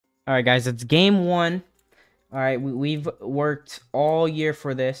Alright, guys, it's game one. Alright, we've worked all year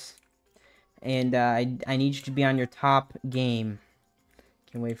for this. And I need you to be on your top game.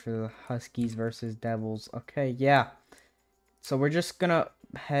 Can't wait for the Huskies versus Devils. Okay, yeah. So we're just gonna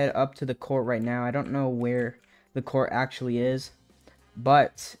head up to the court right now. I don't know where the court actually is,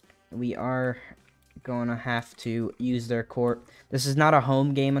 but we are gonna have to use their court. This is not a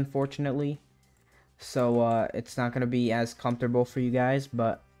home game, unfortunately. So it's not gonna be as comfortable for you guys,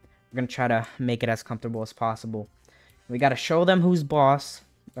 but we're gonna try to make it as comfortable as possible. We gotta show them who's boss.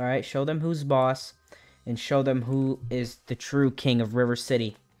 Alright, show them who's boss. And show them who is the true king of River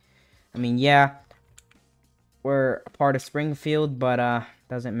City. I mean, yeah, we're a part of Springfield, but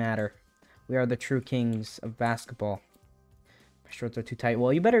doesn't matter. We are the true kings of basketball. My shorts are too tight.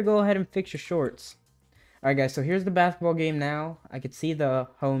 Well, you better go ahead and fix your shorts. Alright, guys, so here's the basketball game now. I could see the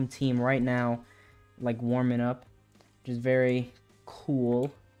home team right now, like, warming up, which is very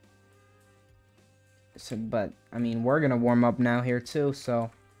cool. So, but, I mean, we're gonna warm up now here, too,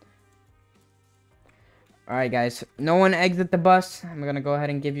 so. Alright, guys, no one exit the bus. I'm gonna go ahead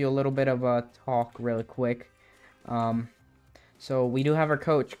and give you a little bit of a talk really quick. So we do have our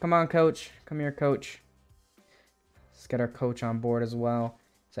coach. Come on, coach. Come here, coach. Let's get our coach on board as well,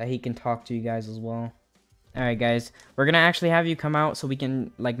 so he can talk to you guys as well. Alright, guys, we're gonna actually have you come out so we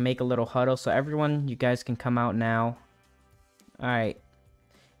can, like, make a little huddle. So everyone, you guys can come out now. Alright.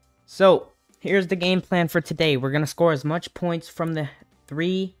 So, here's the game plan for today. We're gonna score as much points from the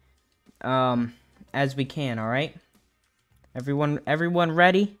three, as we can, alright? Everyone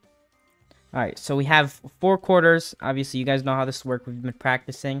ready? Alright, so we have 4 quarters. Obviously, you guys know how this works. We've been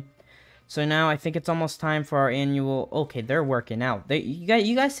practicing. So now I think it's almost time for our annual... Okay, they're working out.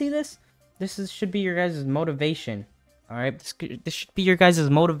 You guys see this? This should be your guys' motivation. Alright, this should be your guys'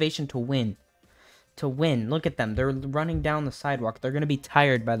 motivation to win. To win. Look at them. They're running down the sidewalk. They're going to be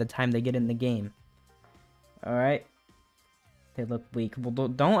tired by the time they get in the game. Alright. They look weak. Well,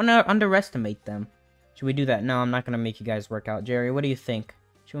 don't underestimate them. Should we do that? No, I'm not going to make you guys work out. Jerry, what do you think?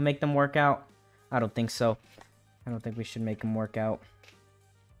 Should we make them work out? I don't think so. I don't think we should make them work out.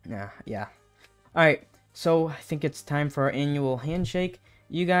 Yeah. Alright, so I think it's time for our annual handshake.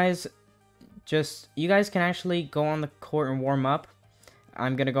 You guys can actually go on the court and warm up.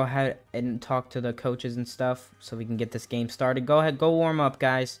 I'm going to go ahead and talk to the coaches and stuff so we can get this game started. Go ahead, go warm up,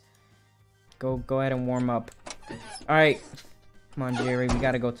 guys. Go ahead and warm up. Alright. Come on, Jerry. We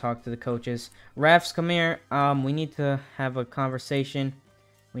gotta go talk to the coaches. Refs, come here. We need to have a conversation.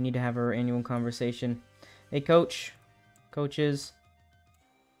 We need to have our annual conversation. Hey, coach. Coaches.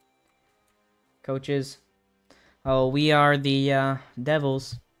 Oh, we are the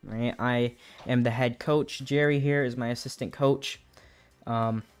Devils. Right? I am the head coach. Jerry here is my assistant coach.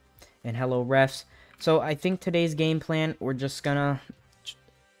 And hello, refs. So I think today's game plan, we're just gonna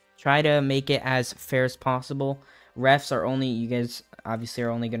try to make it as fair as possible. Refs are only, you guys obviously are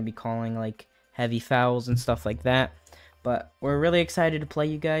only going to be calling, like, heavy fouls and stuff like that. But we're really excited to play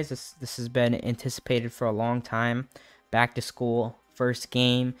you guys. This has been anticipated for a long time. Back to school, first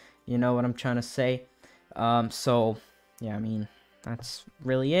game, you know what I'm trying to say. So, yeah, I mean, that's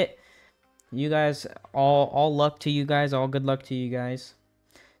really it. You guys, all luck to you guys. All good luck to you guys.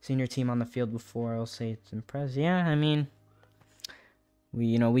 Seen your team on the field before. I'll say it's impressive. Yeah, I mean,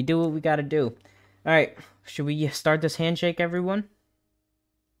 we do what we got to do. Alright, should we start this handshake, everyone?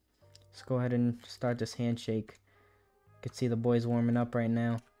 Let's go ahead and start this handshake. You can see the boys warming up right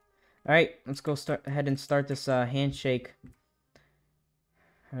now. Alright, let's go ahead and start this handshake.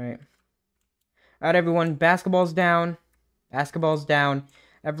 Alright. Alright, everyone, basketball's down. Basketball's down.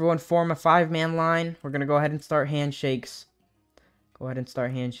 Everyone form a 5-man line. We're going to go ahead and start handshakes. Go ahead and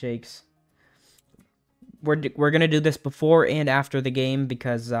start handshakes. We're going to do this before and after the game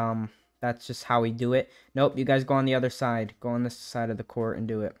because, that's just how we do it. Nope, you guys go on the other side. Go on this side of the court and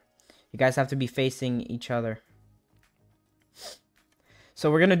do it. You guys have to be facing each other.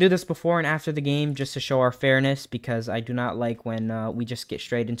 So we're going to do this before and after the game just to show our fairness because I do not like when we just get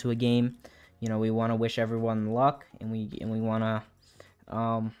straight into a game. You know, we want to wish everyone luck and we want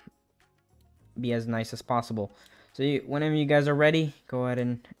to be as nice as possible. So whenever you guys are ready, go ahead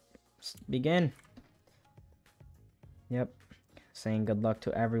and begin. Yep. Saying good luck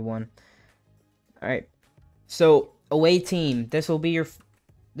to everyone. Alright, so away team, this will be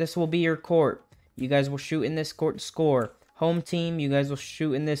your court. You guys will shoot in this court to score. Home team, you guys will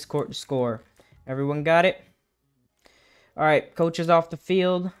shoot in this court to score. Everyone got it? Alright, coaches off the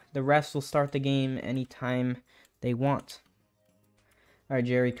field. The refs will start the game anytime they want. Alright,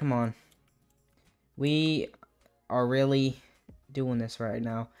 Jerry, come on. We are really doing this right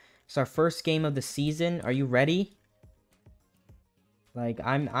now. It's our first game of the season. Are you ready? Like,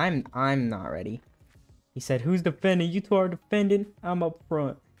 I'm not ready. He said, "Who's defending? You two are defending. I'm up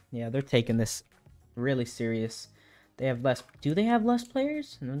front." Yeah, they're taking this really serious. They have less. Do they have less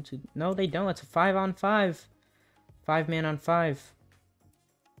players? No, they don't. It's a 5-on-5. 5-man on 5.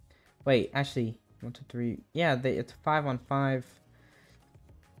 Wait, actually, 1, 2, 3. Yeah, it's a 5-on-5.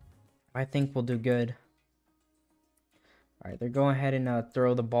 I think we'll do good. All right, they're going ahead and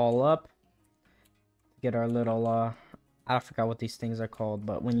throw the ball up. Get our little I forgot what these things are called,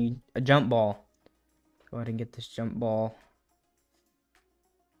 but when you a jump ball. Go ahead and get this jump ball.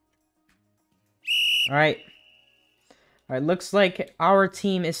 All right. All right, looks like our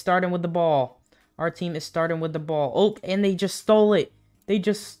team is starting with the ball. Our team is starting with the ball. Oh, and they just stole it. They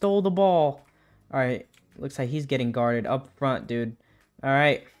just stole the ball. All right. Looks like he's getting guarded up front, dude. All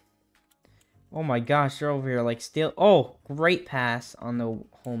right. Oh my gosh, they're over here like steal. Oh, great pass on the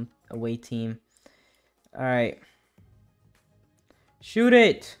home away team. All right. Shoot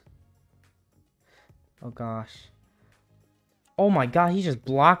it. Oh gosh. Oh my god, he just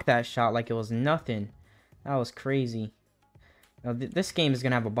blocked that shot like it was nothing. That was crazy. Now, this game is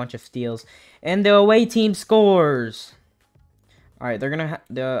going to have a bunch of steals. And the away team scores. Alright,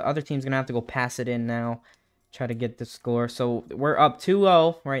 the other team's going to have to go pass it in now. Try to get the score. So, we're up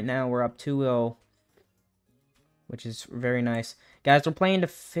 2-0 right now. We're up 2-0. Which is very nice. Guys, we're playing to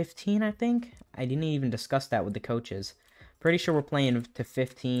 15, I think. I didn't even discuss that with the coaches. Pretty sure we're playing to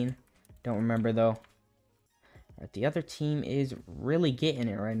 15. Don't remember, though. Alright, the other team is really getting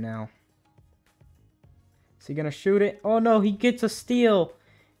it right now. Is he gonna shoot it? Oh no, he gets a steal.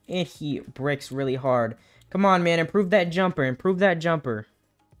 And he bricks really hard. Come on, man, improve that jumper. Improve that jumper.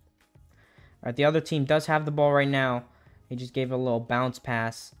 Alright, the other team does have the ball right now. He just gave a little bounce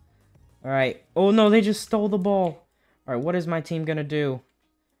pass. Alright. Oh no, they just stole the ball. Alright, what is my team gonna do?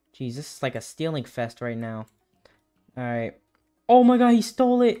 Jeez, this is like a stealing fest right now. Alright. Oh my god, he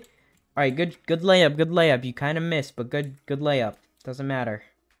stole it. Alright, good layup, good layup. You kind of missed, but good layup. Doesn't matter.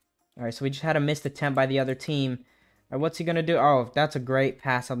 Alright, so we just had a missed attempt by the other team. Alright, what's he gonna do? Oh, that's a great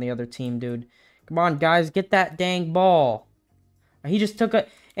pass on the other team, dude. Come on, guys, get that dang ball. He just took a...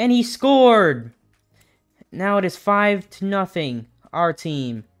 And he scored! Now it is 5-0. Our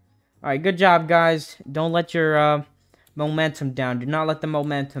team. Alright, good job, guys. Don't let your momentum down. Do not let the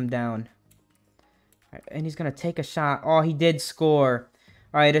momentum down. Alright, and he's gonna take a shot. Oh, he did score.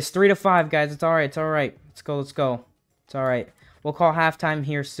 Alright, it's 3-5, guys. It's alright, it's alright. Let's go, let's go. It's alright. We'll call halftime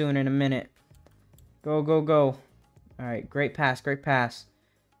here soon in a minute. Go, go, go. Alright, great pass, great pass.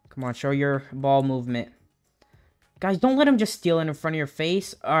 Come on, show your ball movement. Guys, don't let him just steal it in front of your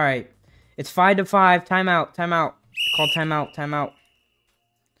face. Alright. It's 5-5. Timeout, timeout. Call timeout, timeout.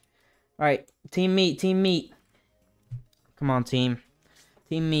 Alright, team meet, team meet. Come on, team.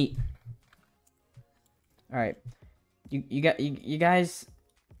 Team meet. Alright. You guys...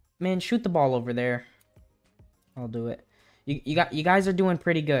 Man, shoot the ball over there. I'll do it. You guys are doing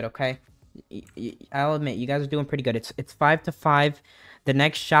pretty good, okay? I'll admit, you guys are doing pretty good. It's 5-5. The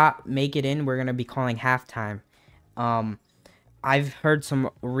next shot, make it in. We're gonna be calling halftime. I've heard some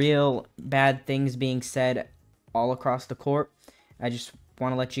real bad things being said all across the court. I just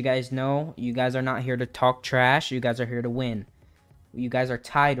want to let you guys know, you guys are not here to talk trash. You guys are here to win. You guys are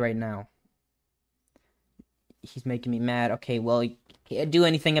tied right now. He's making me mad. Okay, well, you can't do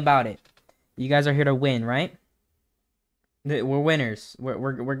anything about it. You guys are here to win, right? We're winners.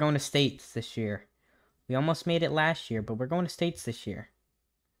 We're going to states this year. We almost made it last year, but we're going to states this year.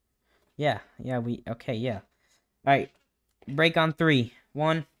 Yeah, okay, yeah. Alright, break on 3.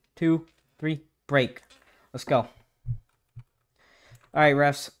 1, 2, 3, break. Let's go. Alright,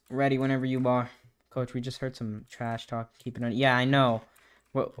 refs, ready whenever you are. Coach, we just heard some trash talk. Keep it on. Yeah, I know.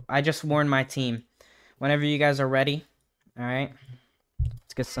 Well, I just warned my team. Whenever you guys are ready. Alright.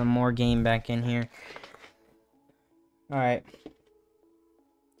 Let's get some more game back in here. Alright.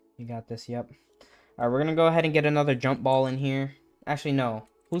 You got this, yep. Alright, we're gonna go ahead and get another jump ball in here. Actually, no.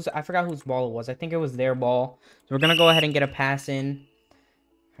 I forgot whose ball it was. I think it was their ball. So we're gonna go ahead and get a pass in.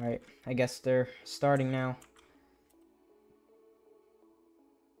 Alright, I guess they're starting now.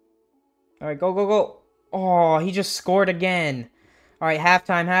 Alright, go, go, go. Oh, he just scored again. Alright,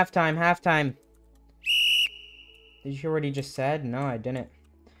 halftime, halftime, halftime. Did you hear what he just said? No, I didn't.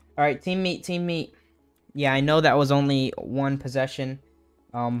 Alright, team meet, team meet. Yeah, I know that was only one possession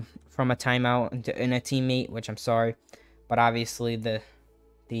from a timeout in a teammate, which I'm sorry. But obviously the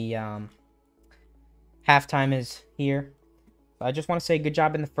halftime is here. So I just want to say good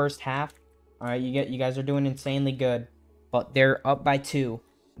job in the first half. All right, you guys are doing insanely good. But they're up by 2.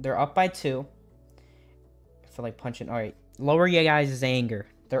 They're up by 2. I feel like punching. All right, lower your guys' anger.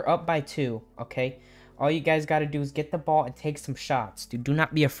 They're up by 2, okay? All you guys got to do is get the ball and take some shots. Dude, do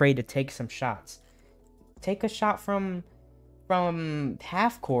not be afraid to take some shots. Take a shot from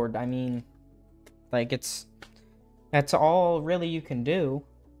half court. I mean, like, that's all really you can do.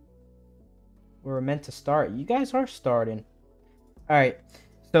 We're meant to start. You guys are starting. All right.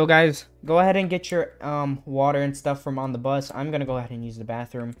 So, guys, go ahead and get your water and stuff from on the bus. I'm going to go ahead and use the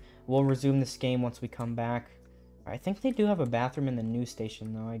bathroom. We'll resume this game once we come back. I think they do have a bathroom in the news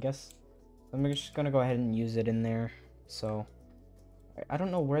station, though, I guess. I'm just going to go ahead and use it in there. So, I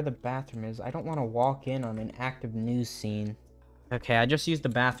don't know where the bathroom is. I don't want to walk in on an active news scene. Okay, I just used the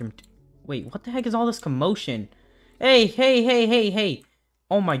bathroom. Wait, what the heck is all this commotion? Hey, hey, hey, hey, hey.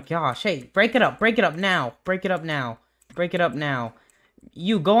 Oh my gosh. Hey, break it up. Break it up now. Break it up now. Break it up now.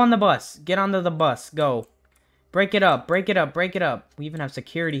 You, go on the bus. Get onto the bus. Go. Break it up. Break it up. Break it up. We even have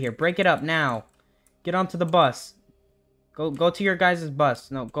security here. Break it up now. Get onto the bus. Go to your guys' bus.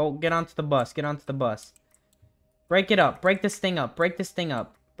 No, go get onto the bus. Get onto the bus. Break it up. Break this thing up. Break this thing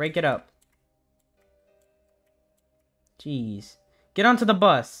up. Break it up. Jeez. Get onto the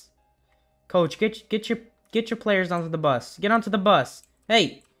bus. Coach, get your players onto the bus. Get onto the bus.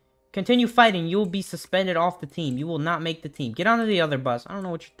 Hey, continue fighting. You will be suspended off the team. You will not make the team. Get onto the other bus. I don't know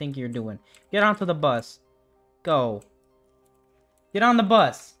what you think you're doing. Get onto the bus. Go. Get on the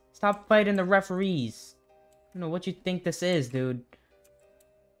bus. Stop fighting the referees. I don't know what you think this is, dude.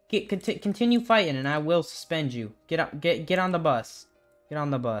 Continue fighting, and I will suspend you. Get on the bus. Get on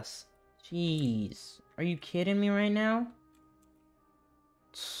the bus. Jeez, are you kidding me right now?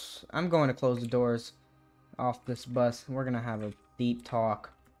 I'm going to close the doors off this bus. We're gonna have a deep talk.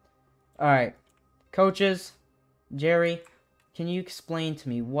 All right, coaches, Jerry, can you explain to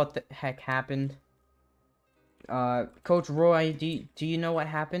me what the heck happened? Coach Roy, do you know what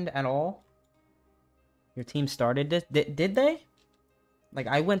happened at all? Your team started this? Did they? Like,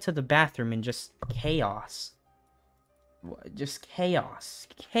 I went to the bathroom and just chaos. Just chaos.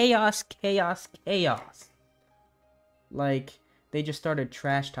 Chaos, chaos, chaos. Like, they just started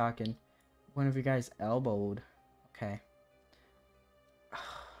trash talking. One of you guys elbowed. Okay.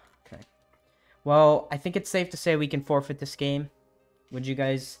 Okay. Well, I think it's safe to say we can forfeit this game. Would you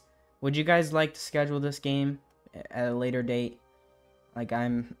guys like to schedule this game at a later date? Like, I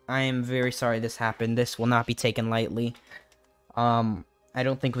am very sorry this happened. This will not be taken lightly. I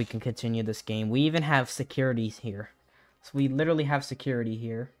don't think we can continue this game. We even have securities here. So we literally have security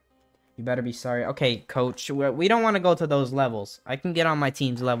here. You better be sorry. Okay, coach, we don't want to go to those levels. I can get on my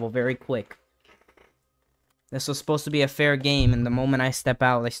team's level very quick. This was supposed to be a fair game, and the moment I step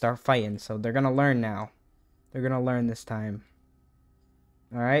out, they start fighting. So they're going to learn now. They're going to learn this time.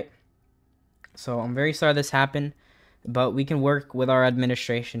 Alright? So I'm very sorry this happened. But we can work with our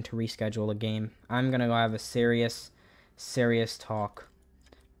administration to reschedule a game. I'm gonna go have a serious talk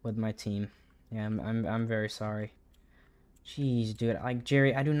with my team. Yeah, I'm very sorry. Jeez, dude. Like,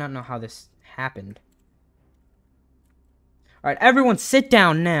 Jerry, I do not know how this happened. Alright, everyone sit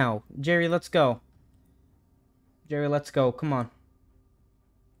down now. Jerry, let's go. Jerry, let's go. Come on.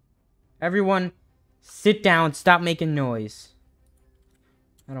 Everyone, sit down. Stop making noise.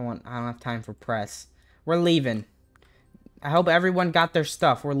 I don't have time for press. We're leaving. I hope everyone got their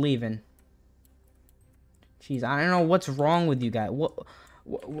stuff. We're leaving. Jeez, I don't know what's wrong with you guys.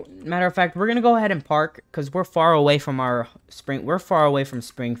 Matter of fact, we're gonna go ahead and park because we're far away from We're far away from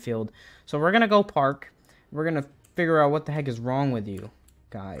Springfield, so we're gonna go park. We're gonna figure out what the heck is wrong with you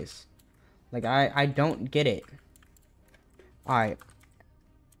guys. Like, I don't get it. All right,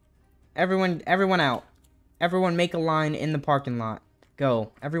 everyone out. Everyone make a line in the parking lot.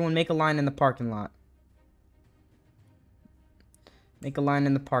 Go. Everyone make a line in the parking lot. Make a line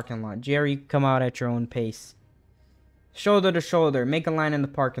in the parking lot. Jerry, come out at your own pace. Shoulder to shoulder. Make a line in the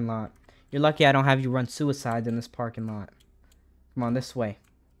parking lot. You're lucky I don't have you run suicides in this parking lot. Come on, this way.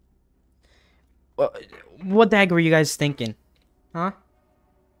 What the heck were you guys thinking? Huh?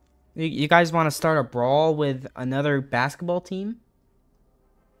 You guys want to start a brawl with another basketball team?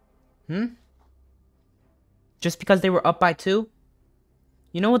 Just because they were up by 2?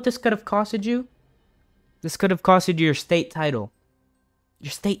 You know what this could have costed you? This could have costed you your state title.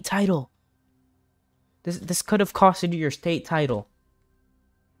 Your state title. This could have costed you your state title.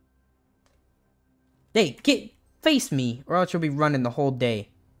 Hey, face me, or else you'll be running the whole day.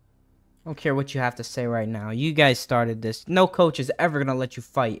 I don't care what you have to say right now. You guys started this. No coach is ever gonna let you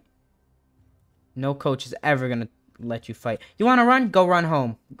fight. No coach is ever gonna let you fight. You wanna run? Go run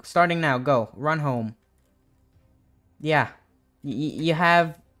home. Starting now, go. Run home. Yeah. You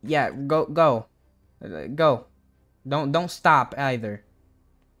have... Yeah, go. Go. Don't stop either.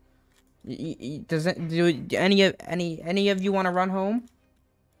 Do any of you want to run home?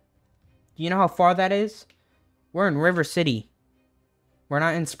 Do you know how far that is? We're in River City. We're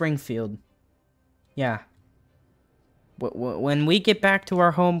not in Springfield. Yeah. When we get back to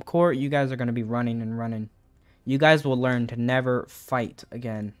our home court, you guys are going to be running and running. You guys will learn to never fight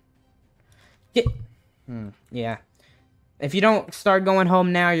again. Yeah. If you don't start going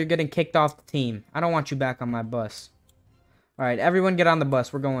home now, you're getting kicked off the team. I don't want you back on my bus. Alright, everyone get on the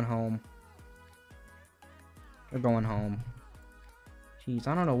bus. We're going home. We're going home. Jeez,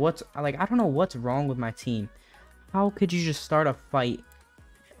 I don't know what's wrong with my team. How could you just start a fight?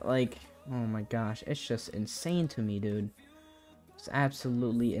 Like, oh my gosh. It's just insane to me, dude. It's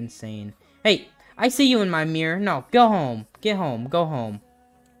absolutely insane. Hey, I see you in my mirror. No, go home. Get home. Go home.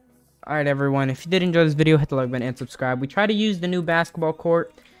 Alright, everyone. If you did enjoy this video, hit the like button and subscribe. We try to use the new basketball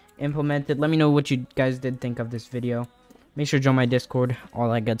court implemented. Let me know what you guys did think of this video. Make sure to join my Discord. All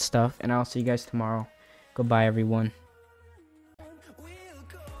that good stuff. And I'll see you guys tomorrow. Goodbye, everyone.